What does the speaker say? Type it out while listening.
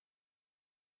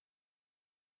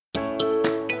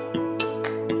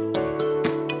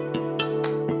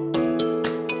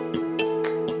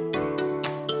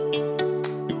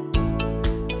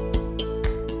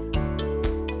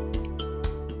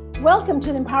Welcome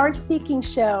to the Empowered Speaking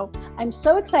Show. I'm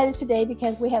so excited today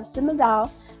because we have Sima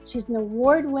Dahl. She's an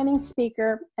award-winning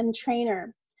speaker and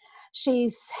trainer.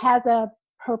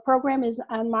 Her program is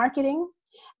on marketing,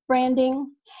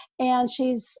 branding, and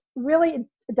she's really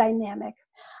dynamic.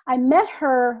 I met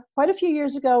her quite a few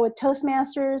years ago with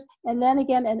Toastmasters and then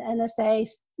again at NSA,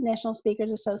 National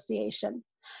Speakers Association.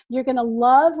 You're going to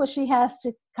love what she has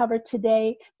to cover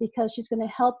today because she's going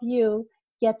to help you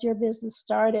get your business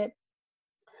started.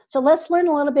 So let's learn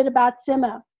a little bit about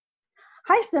Sima.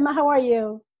 Hi, Sima. How are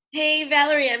you? Hey,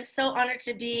 Valerie. I'm so honored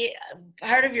to be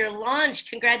part of your launch.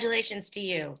 Congratulations to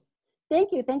you.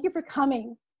 Thank you. Thank you for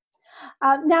coming.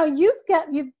 Now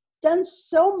you've done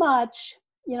so much,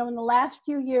 in the last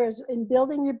few years in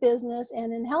building your business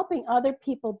and in helping other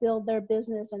people build their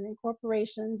business and in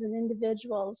corporations and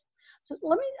individuals. So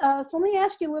let me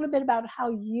ask you a little bit about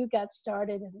how you got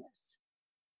started in this.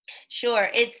 Sure.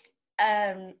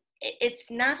 It's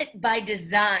not by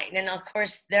design. And of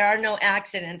course, there are no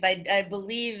accidents. I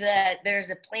believe that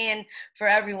there's a plan for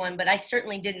everyone, but I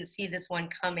certainly didn't see this one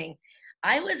coming.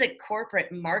 I was a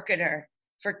corporate marketer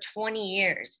for 20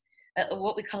 years,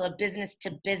 what we call a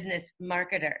business-to-business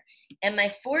marketer. And my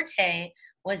forte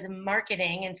was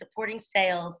marketing and supporting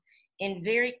sales in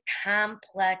very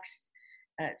complex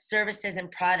services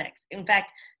and products. In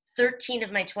fact, 13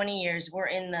 of my 20 years were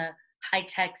in the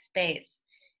high-tech space.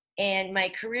 And my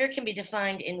career can be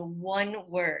defined in one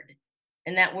word,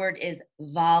 and that word is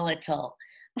volatile.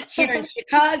 Here in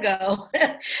Chicago,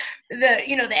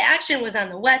 the action was on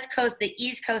the West Coast, the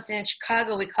East Coast, and in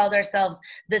Chicago, we called ourselves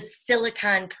the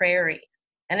Silicon Prairie.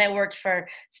 And I worked for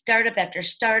startup after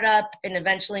startup and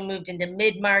eventually moved into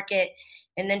mid-market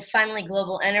and then finally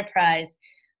global enterprise.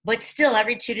 But still,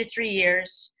 every 2 to 3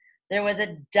 years, there was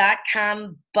a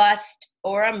dot-com bust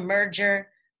or a merger,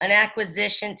 an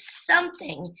acquisition,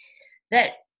 something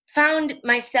that found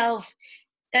myself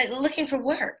looking for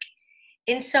work.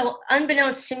 And so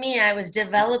unbeknownst to me, I was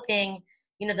developing,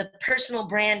 the personal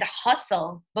brand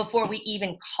hustle before we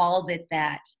even called it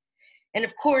that. And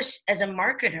of course, as a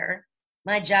marketer,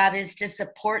 my job is to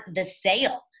support the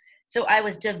sale. So I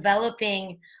was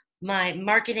developing my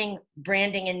marketing,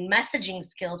 branding, and messaging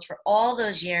skills for all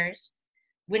those years,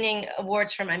 winning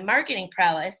awards for my marketing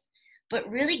prowess, but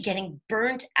really getting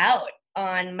burnt out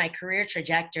on my career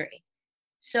trajectory.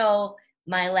 So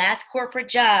my last corporate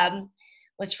job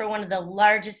was for one of the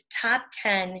largest top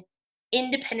 10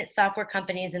 independent software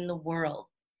companies in the world.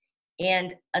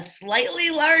 And a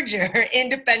slightly larger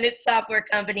independent software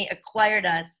company acquired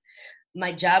us.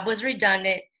 My job was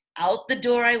redundant. Out the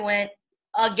door I went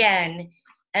again.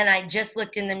 And I just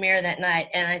looked in the mirror that night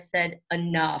and I said,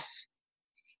 enough.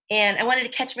 And I wanted to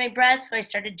catch my breath, so I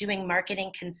started doing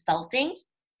marketing consulting.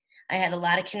 I had a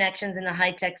lot of connections in the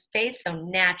high-tech space, so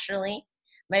naturally,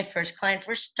 my first clients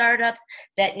were startups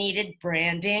that needed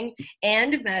branding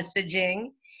and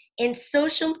messaging. And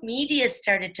social media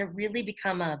started to really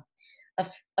become a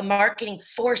marketing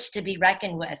force to be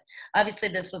reckoned with. Obviously,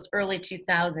 this was early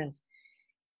 2000s.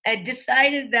 I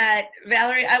decided that,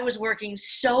 Valerie, I was working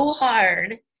so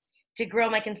hard to grow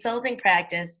my consulting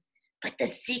practice, but the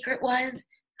secret was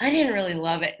I didn't really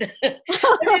love it. I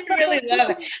didn't really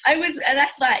love it. And I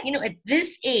thought, at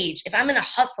this age, if I'm going to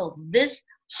hustle this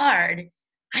hard,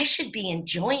 I should be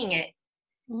enjoying it.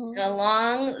 Mm-hmm. And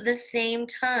along the same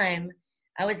time,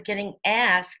 I was getting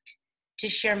asked to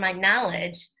share my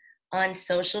knowledge on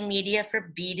social media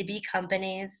for B2B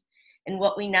companies and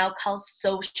what we now call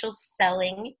social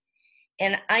selling.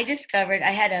 And I discovered I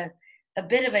had a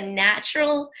bit of a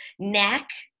natural knack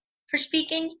for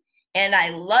speaking, and I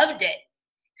loved it.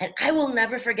 And I will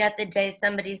never forget the day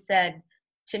somebody said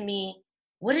to me,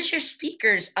 "What is your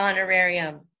speaker's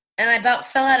honorarium?" And I about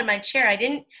fell out of my chair. I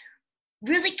didn't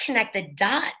really connect the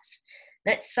dots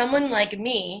that someone like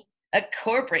me, a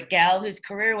corporate gal whose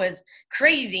career was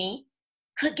crazy,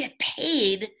 could get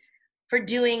paid for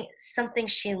doing something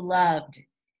she loved.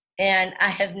 And I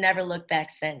have never looked back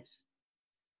since.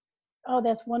 Oh,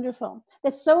 that's wonderful.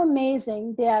 That's so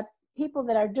amazing that people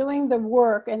that are doing the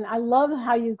work, and I love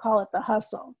how you call it the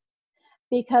hustle,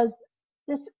 because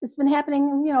it's been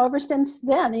happening, ever since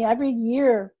then. Every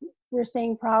year we're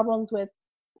seeing problems with,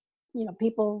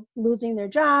 people losing their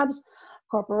jobs,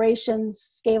 corporations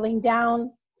scaling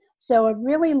down. So I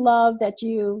really love that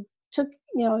you took,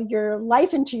 your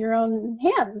life into your own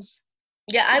hands.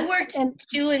 Yeah, I worked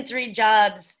 2 and 3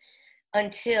 jobs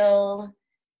until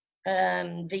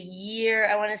the year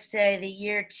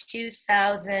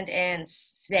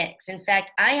 2006. In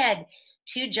fact, I had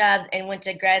 2 jobs and went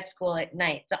to grad school at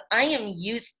night. So I am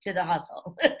used to the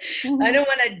hustle. Mm-hmm. I don't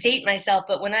want to date myself,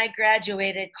 but when I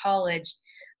graduated college,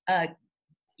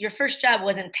 your first job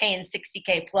wasn't paying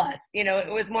 60K plus,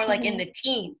 it was more like in Mhm. the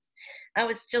teens. I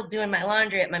was still doing my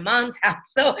laundry at my mom's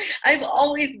house. So I've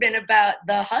always been about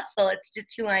the hustle. It's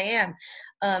just who I am.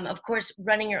 Of course,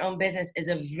 running your own business is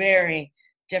a very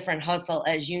different hustle,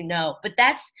 as you know, but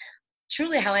that's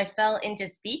truly how I fell into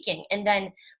speaking. And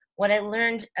then what I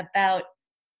learned about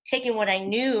taking what I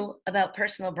knew about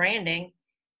personal branding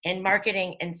and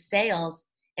marketing and sales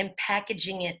and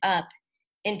packaging it up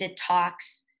into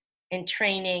talks and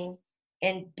training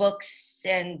and books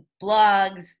and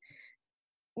blogs.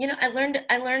 I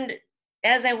learned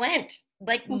as I went,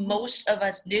 like Mhm. most of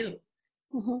us do.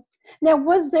 Mhm. Now,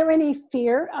 was there any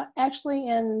fear actually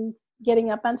in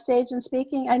getting up on stage and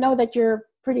speaking? I know that you're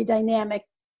pretty dynamic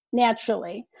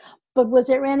naturally, but was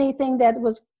there anything that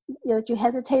was that you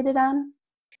hesitated on?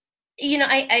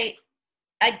 I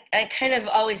kind of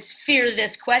always fear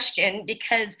this question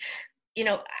because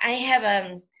I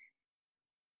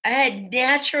had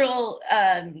natural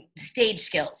stage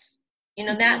skills.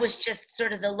 That Mhm. was just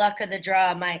sort of the luck of the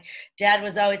draw. My dad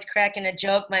was always cracking a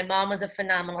joke. My mom was a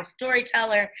phenomenal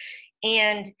storyteller,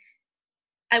 and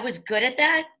I was good at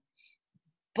that.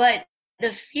 But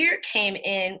the fear came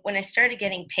in when I started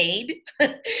getting paid,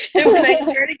 and when I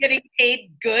started getting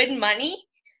paid good money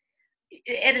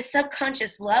at a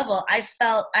subconscious level. I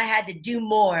felt I had to do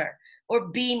more or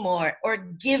be more or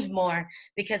give more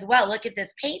because, wow, look at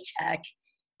this paycheck.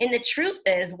 And the truth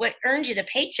is, what earned you the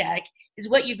paycheck is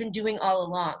what you've been doing all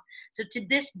along. So to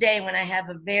this day, when I have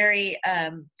a very,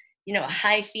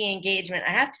 high fee engagement,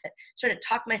 I have to sort of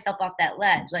talk myself off that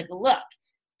ledge. Like, look,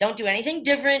 don't do anything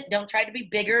different. Don't try to be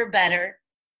bigger or better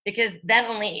because that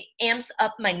only amps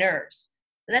up my nerves.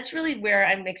 So that's really where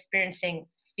I'm experiencing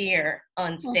fear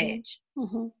on Mhm. stage.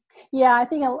 Mhm. Yeah, I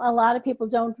think a lot of people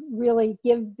don't really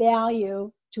give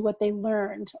value to what they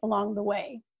learned along the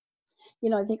way. They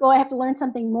think, oh, I have to learn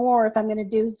something more if I'm going to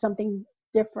do something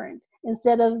different,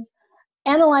 instead of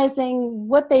analyzing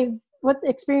what the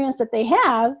experience that they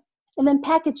have and then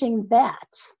packaging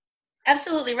that.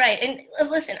 Absolutely right. And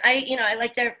listen, I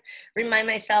like to remind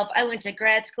myself I went to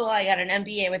grad school, I got an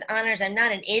MBA with honors. I'm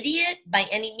not an idiot by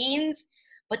any means,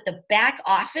 but the back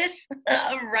office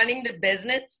of running the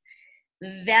business,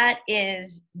 that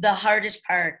is the hardest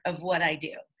part of what I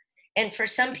do. And for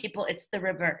some people, it's the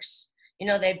reverse.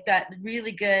 They've got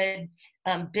really good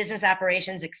business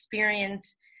operations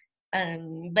experience,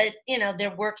 but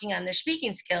they're working on their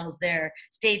speaking skills, their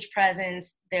stage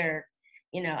presence, their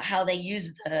how they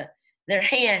use their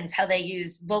hands, how they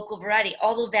use vocal variety.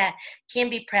 All of that can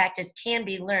be practiced, can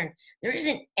be learned. There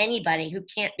isn't anybody who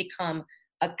can't become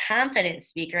a confident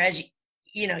speaker, as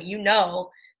you know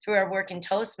through our work in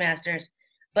Toastmasters.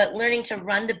 But learning to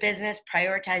run the business,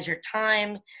 prioritize your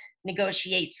time,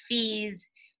 negotiate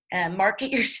fees,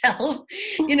 market yourself.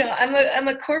 I'm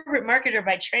a corporate marketer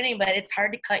by training, but it's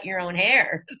hard to cut your own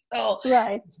hair. So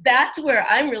Right. that's where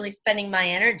I'm really spending my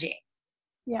energy.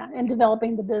 Yeah, and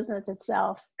developing the business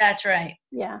itself. That's right.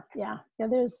 Yeah.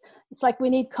 It's like we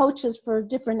need coaches for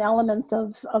different elements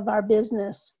of our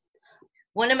business.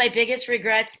 One of my biggest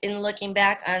regrets in looking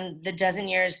back on the dozen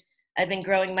years I've been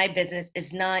growing my business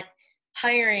is not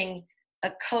hiring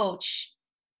a coach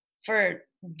for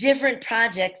different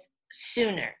projects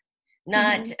sooner.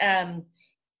 Not Hmm.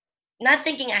 not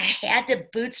thinking I had to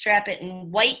bootstrap it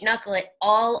and white knuckle it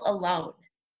all alone.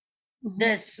 Hmm.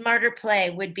 The smarter play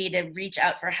would be to reach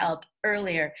out for help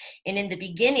earlier. And in the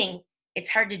beginning, it's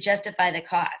hard to justify the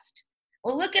cost.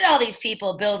 Well, look at all these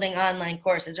people building online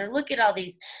courses, or look at all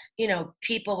these,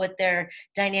 people with their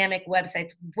dynamic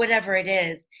websites, whatever it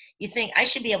is. You think I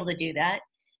should be able to do that.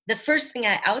 The first thing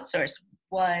I outsourced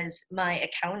was my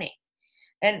accounting.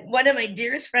 And one of my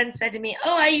dearest friends said to me,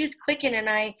 "Oh, I use Quicken and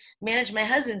I manage my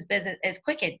husband's business as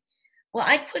Quicken." Well,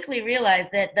 I quickly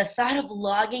realized that the thought of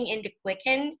logging into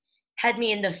Quicken had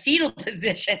me in the fetal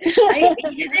position. I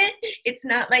hated it. It's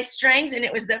not my strength. And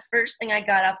it was the first thing I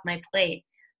got off my plate.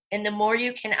 And the more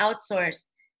you can outsource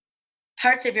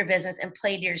parts of your business and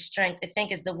play to your strength, I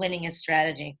think is the winningest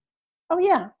strategy. Oh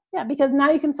yeah, because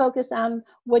now you can focus on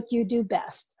what you do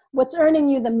best, what's earning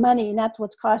you the money, not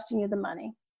what's costing you the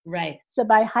money. Right. So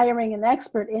by hiring an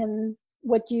expert in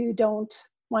what you don't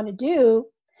want to do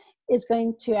is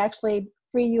going to actually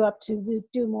free you up to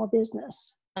do more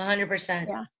business. 100%.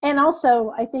 Yeah. And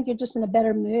also, I think you're just in a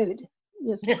better mood.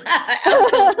 Just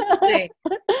Absolutely.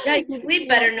 Yeah, you sleep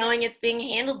yeah, better knowing it's being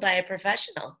handled by a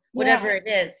professional, yeah, whatever it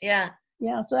is. Yeah.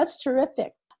 yeah. So that's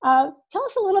terrific. Tell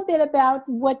us a little bit about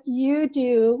what you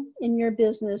do in your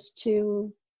business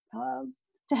uh,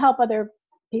 to help other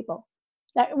people.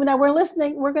 Now we're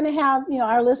listening. We're going to have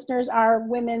our listeners are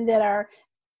women that are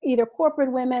either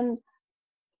corporate women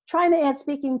trying to add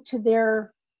speaking to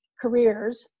their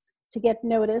careers to get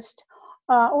noticed,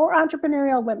 or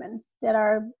entrepreneurial women that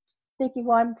are thinking,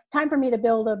 well, it's time for me to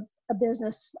build a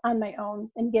business on my own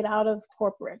and get out of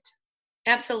corporate.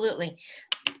 Absolutely.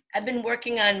 I've been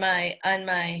working on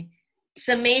my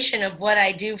summation of what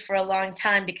I do for a long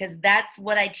time, because that's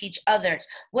what I teach others.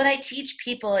 What I teach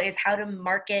people is how to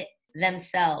market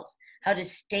themselves, how to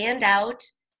stand out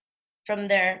from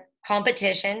their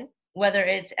competition, whether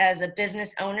it's as a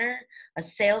business owner, a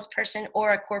salesperson,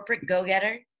 or a corporate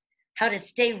go-getter, how to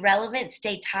stay relevant,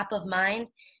 stay top of mind,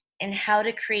 and how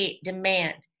to create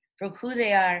demand for who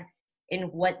they are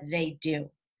and what they do.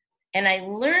 And I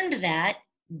learned that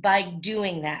by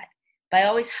doing that, by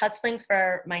always hustling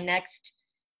for my next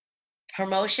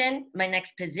promotion, my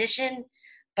next position,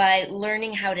 by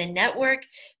learning how to network.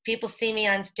 People see me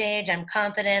on stage, I'm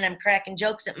confident, I'm cracking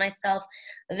jokes at myself.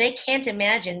 They can't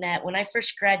imagine that when I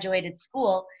first graduated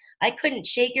school, I couldn't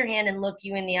shake your hand and look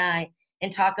you in the eye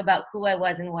and talk about who I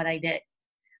was and what I did.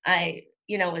 I,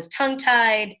 was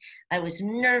tongue-tied, I was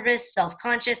nervous,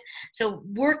 self-conscious. So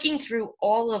working through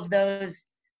all of those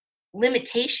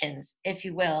limitations, if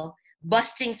you will,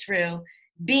 busting through,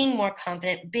 being more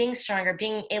confident, being stronger,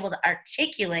 being able to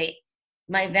articulate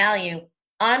my value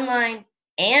online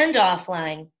and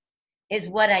offline is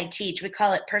what I teach. We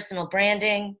call it personal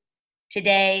branding.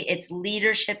 Today, it's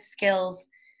leadership skills.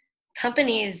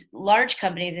 Companies, large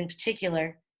companies in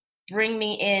particular, bring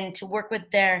me in to work with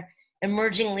their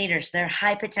emerging leaders, their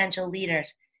high potential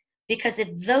leaders. Because if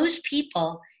those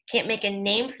people can't make a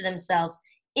name for themselves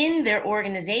in their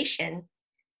organization,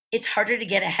 it's harder to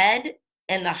get ahead.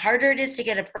 And the harder it is to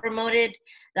get promoted,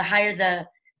 the higher the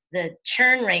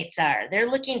churn rates are. They're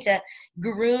looking to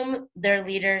groom their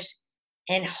leaders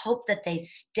and hope that they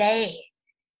stay.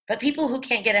 But people who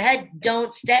can't get ahead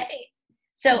don't stay.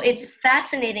 So it's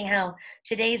fascinating how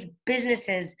today's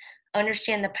businesses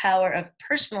understand the power of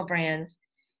personal brands,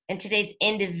 and today's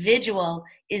individual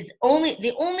is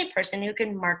the only person who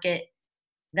can market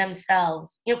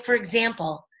themselves. For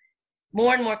example,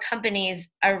 more and more companies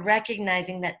are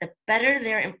recognizing that the better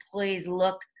their employees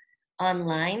look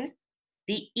online,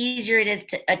 the easier it is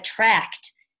to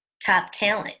attract top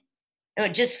talent.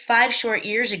 Just 5 short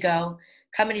years ago,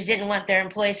 companies didn't want their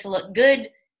employees to look good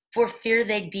for fear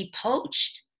they'd be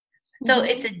poached. So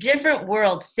it's a different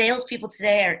world. Salespeople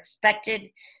today are expected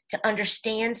to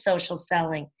understand social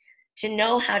selling, to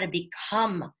know how to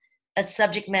become a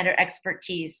subject matter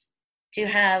expertise, to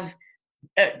have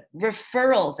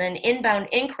referrals and inbound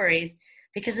inquiries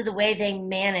because of the way they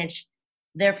manage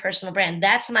their personal brand.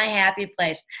 That's my happy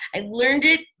place. I learned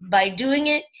it by doing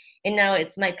it, and now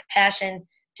it's my passion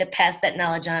to pass that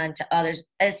knowledge on to others,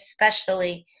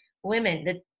 especially women.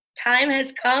 The time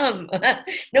has come.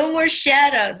 No more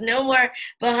shadows, no more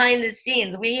behind the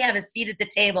scenes. We have a seat at the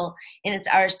table, and it's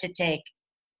ours to take.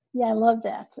 Yeah, I love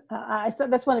that. So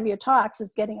that's one of your talks, is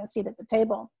getting a seat at the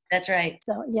table. That's right.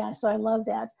 So I love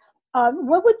that.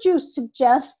 What would you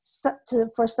suggest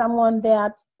for someone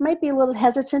that might be a little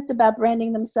hesitant about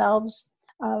branding themselves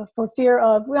for fear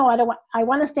of, I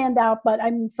want to stand out, but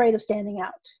I'm afraid of standing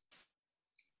out?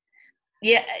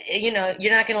 Yeah, you're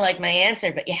not going to like my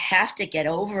answer, but you have to get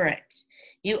over it.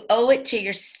 You owe it to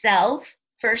yourself,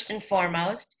 first and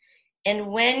foremost. And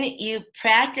when you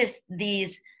practice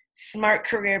these smart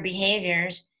career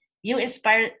behaviors, you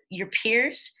inspire your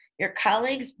peers, your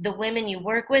colleagues, the women you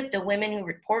work with, the women who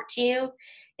report to you.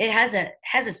 It has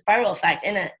a spiral effect.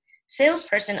 And a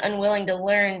salesperson unwilling to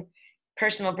learn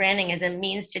personal branding as a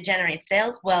means to generate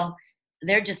sales, well,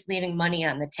 they're just leaving money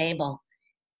on the table.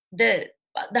 The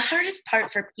hardest part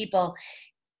for people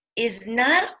is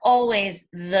not always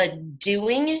the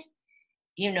doing,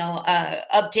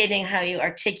 updating how you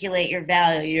articulate your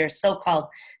value, your so-called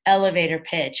elevator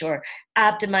pitch, or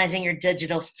optimizing your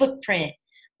digital footprint,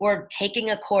 or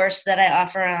taking a course that I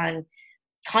offer on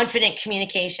confident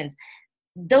communications.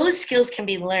 Those skills can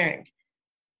be learned.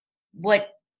 What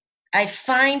I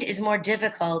find is more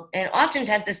difficult, and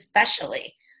oftentimes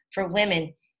especially for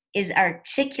women, is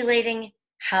articulating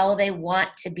how they want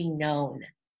to be known.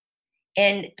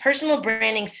 And personal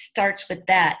branding starts with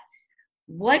that.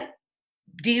 What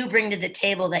do you bring to the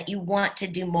table that you want to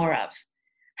do more of?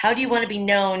 How do you want to be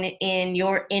known in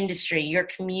your industry, your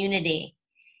community?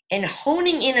 And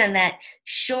honing in on that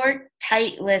short,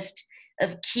 tight list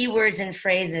of keywords and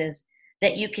phrases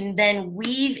that you can then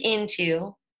weave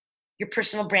into your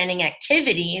personal branding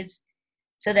activities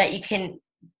so that you can,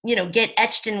 get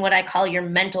etched in what I call your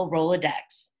mental Rolodex.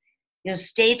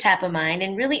 Stay top of mind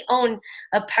and really own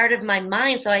a part of my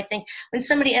mind. So I think when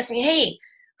somebody asks me, hey,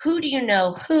 who do you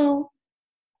know who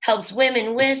helps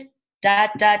women with ... I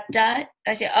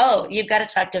say, oh, you've got to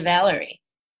talk to Valerie.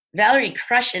 Valerie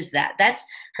crushes that. That's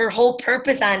her whole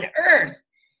purpose on earth.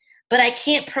 But I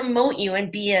can't promote you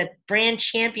and be a brand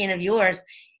champion of yours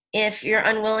if you're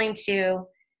unwilling to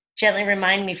gently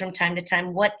remind me from time to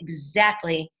time what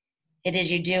exactly it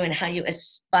is you do and how you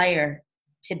aspire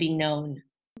to be known.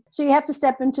 So you have to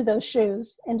step into those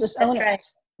shoes and just That's own it. right.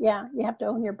 Yeah, you have to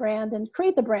own your brand and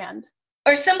create the brand.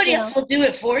 Or somebody You else know. will do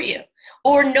it for you.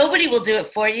 Or nobody will do it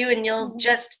for you and you'll Mhm.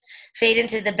 just fade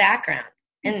into the background.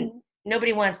 And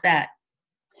nobody wants that.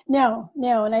 No,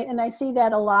 and I see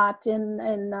that a lot in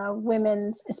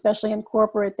women, especially in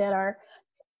corporate, that are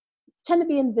tend to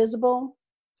be invisible.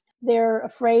 They're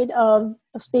afraid of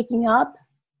speaking up,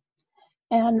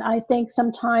 and I think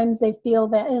sometimes they feel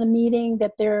that in a meeting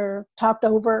that they're talked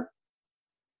over.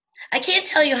 I can't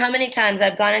tell you how many times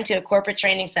I've gone into a corporate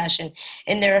training session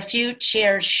and there are a few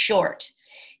chairs short.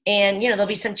 And, there'll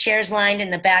be some chairs lined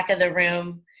in the back of the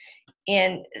room.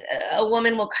 And a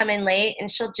woman will come in late and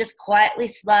she'll just quietly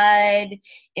slide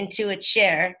into a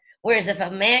chair. Whereas if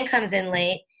a man comes in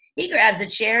late, he grabs a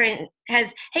chair and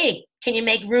has, hey, can you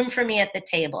make room for me at the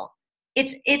table?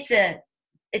 It's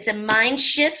a mind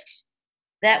shift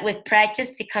that with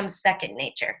practice becomes second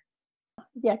nature.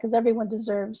 Yeah, because everyone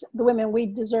deserves, the women, we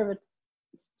deserve a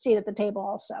seat at the table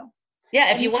also.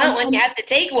 Yeah, if you want one, you have to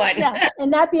take one. Yeah, and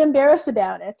not be embarrassed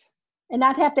about it and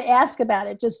not have to ask about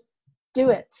it. Just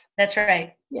do it. That's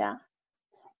right. Yeah.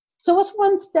 So what's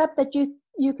one step that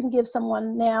you can give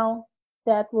someone now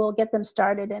that will get them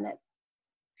started in it?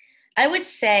 I would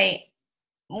say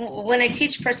when I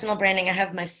teach personal branding, I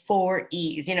have my 4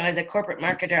 E's. As a corporate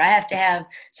marketer, I have to have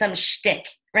some shtick,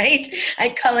 right? I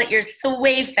call it your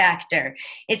sway factor.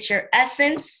 It's your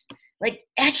essence, like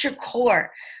at your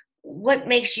core. What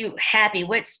makes you happy?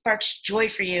 What sparks joy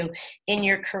for you in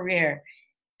your career?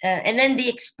 And then the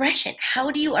expression.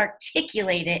 How do you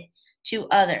articulate it to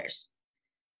others?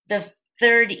 The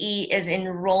third E is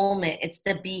enrollment. It's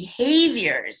the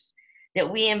behaviors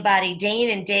that we embody day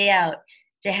in and day out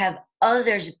to have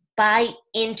others buy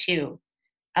into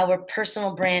our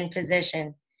personal brand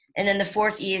position. And then the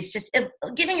fourth E is just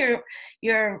giving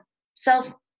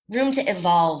yourself room to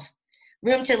evolve,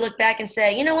 room to look back and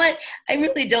say, you know what, I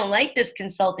really don't like this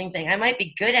consulting thing. I might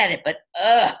be good at it, but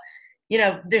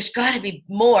there's got to be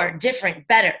more, different,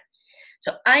 better.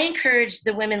 So I encourage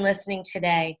the women listening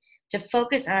today to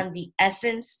focus on the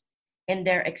essence in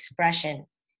their expression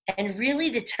and really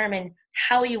determine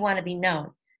how you want to be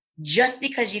known. Just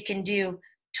because you can do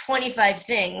 25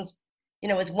 things,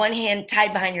 with one hand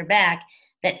tied behind your back,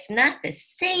 that's not the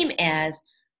same as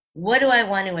what do I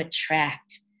want to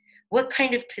attract? What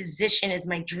kind of position is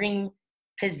my dream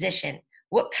position?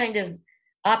 What kind of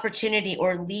opportunity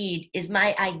or lead is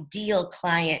my ideal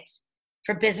client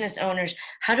for business owners?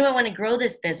 How do I want to grow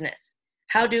this business?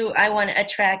 How do I want to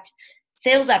attract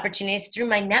sales opportunities through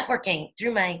my networking,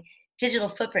 through my digital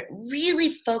footprint? Really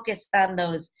focus on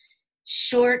those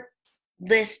short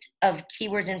list of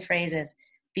keywords and phrases.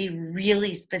 Be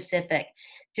really specific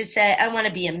to say, I want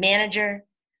to be a manager.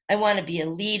 I want to be a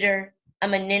leader.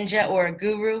 I'm a ninja or a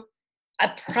guru.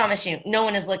 I promise you, no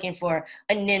one is looking for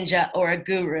a ninja or a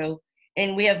guru.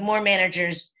 And we have more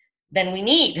managers than we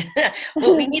need.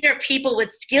 What we need are people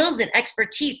with skills and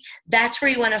expertise. That's where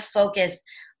you want to focus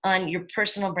on your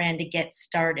personal brand to get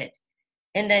started.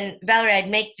 And then, Valerie, I'd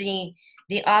make the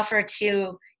offer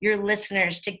to your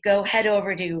listeners to go head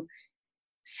over to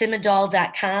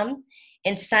simadol.com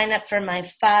and sign up for my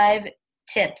 5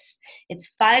 tips. It's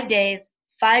 5 days,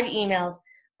 5 emails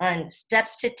on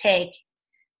steps to take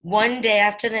one day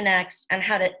after the next on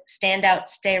how to stand out,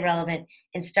 stay relevant,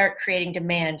 and start creating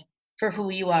demand for who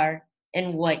you are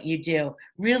and what you do.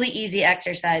 Really easy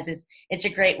exercises. It's a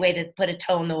great way to put a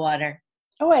toe in the water.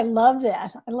 Oh, I love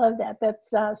that. I love that.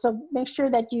 That's so make sure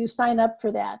that you sign up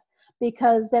for that,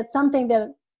 because that's something that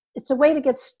it's a way to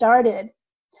get started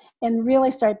and really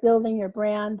start building your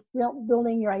brand,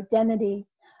 building your identity,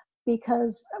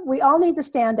 because we all need to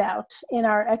stand out in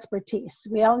our expertise.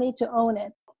 We all need to own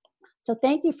it. So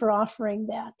thank you for offering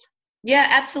that. Yeah,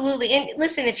 absolutely. And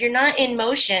listen, if you're not in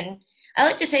motion, I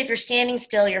like to say if you're standing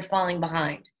still, you're falling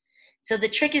behind. So the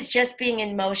trick is just being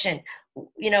in motion.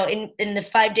 In the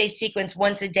 5-day sequence,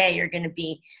 once a day, you're going to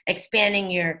be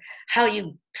expanding how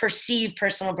you perceive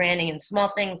personal branding and small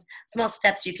things, small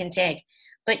steps you can take.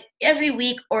 But every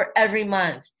week or every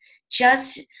month,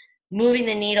 just moving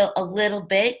the needle a little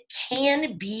bit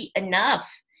can be enough.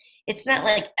 It's not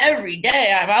like every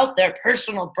day I'm out there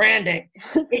personal branding.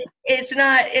 It's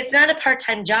not a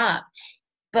part-time job,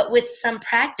 but with some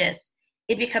practice,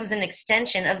 it becomes an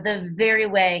extension of the very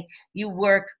way you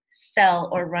work, sell,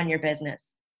 or run your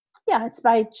business. Yeah, it's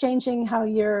by changing how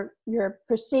you're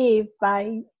perceived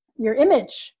by your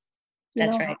image.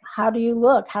 That's right. How do you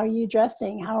look? How are you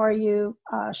dressing? How are you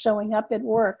showing up at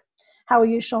work? How are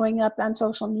you showing up on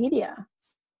social media?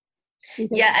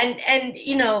 Yeah, and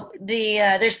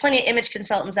there's plenty of image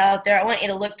consultants out there. I want you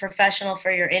to look professional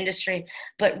for your industry,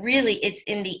 but really it's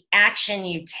in the action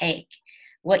you take,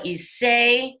 what you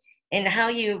say, and how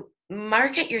you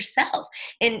market yourself.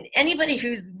 And anybody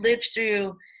who's lived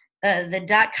through the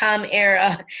dot-com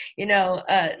era,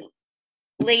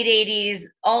 late 80s,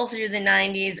 all through the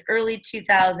 90s, early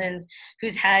 2000s,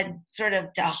 who's had sort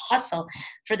of to hustle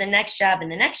for the next job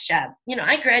and the next job.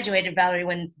 I graduated, Valerie,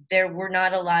 when there were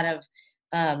not a lot of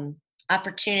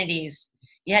opportunities.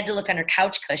 You had to look under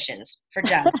couch cushions for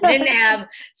jobs. We didn't have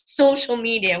social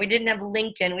media. We didn't have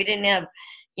LinkedIn. We didn't have,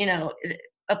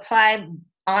 apply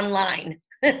online.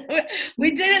 We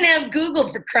didn't have Google,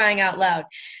 for crying out loud.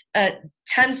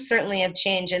 Times certainly have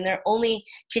changed, and they're only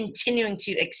continuing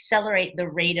to accelerate the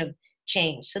rate of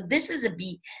change. So this is a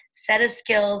set of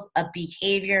skills, a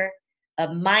behavior, a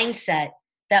mindset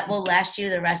that will last you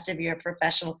the rest of your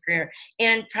professional career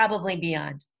and probably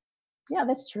beyond. Yeah,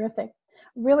 that's terrific.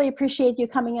 Really appreciate you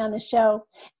coming on the show.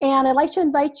 And I'd like to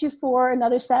invite you for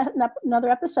another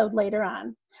episode later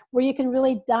on, where you can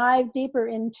really dive deeper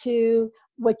into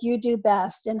what you do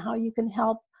best and how you can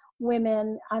help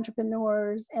women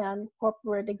entrepreneurs and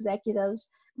corporate executives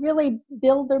really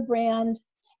build their brand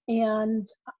and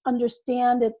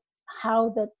understand it, how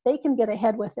that they can get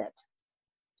ahead with it.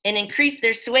 And increase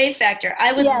their sway factor.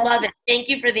 I would love it. Thank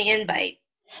you for the invite.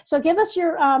 So give us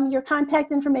your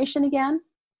contact information again.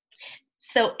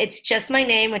 So it's just my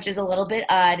name, which is a little bit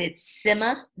odd. It's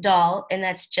Sima Dahl, and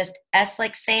that's just S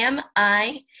like Sam,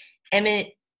 I, M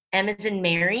as in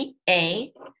Mary,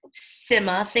 A,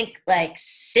 Sima, think like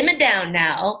simmer down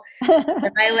now.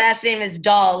 My last name is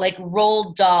Dahl, like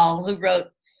Roald Dahl, who wrote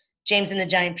James and the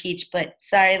Giant Peach, but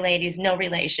sorry, ladies, no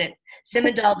relation.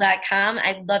 SimaDahl.com.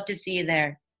 I'd love to see you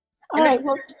there. All right.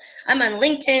 Well, I'm on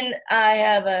LinkedIn. I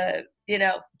have a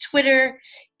Twitter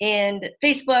and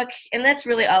Facebook, and that's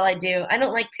really all I do. I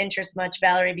don't like Pinterest much,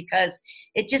 Valerie, because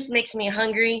it just makes me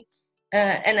hungry,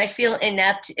 and I feel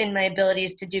inept in my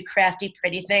abilities to do crafty,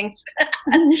 pretty things.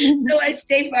 So I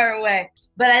stay far away.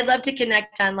 But I'd love to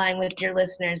connect online with your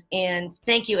listeners, and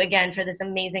thank you again for this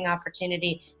amazing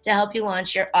opportunity to help you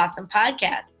launch your awesome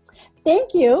podcast.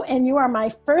 Thank you, and you are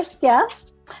my first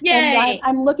guest. Yay! And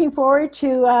I'm looking forward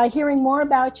to hearing more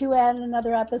about you at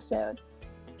another episode.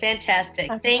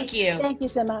 Fantastic. Thank you. Thank you,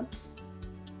 Sima.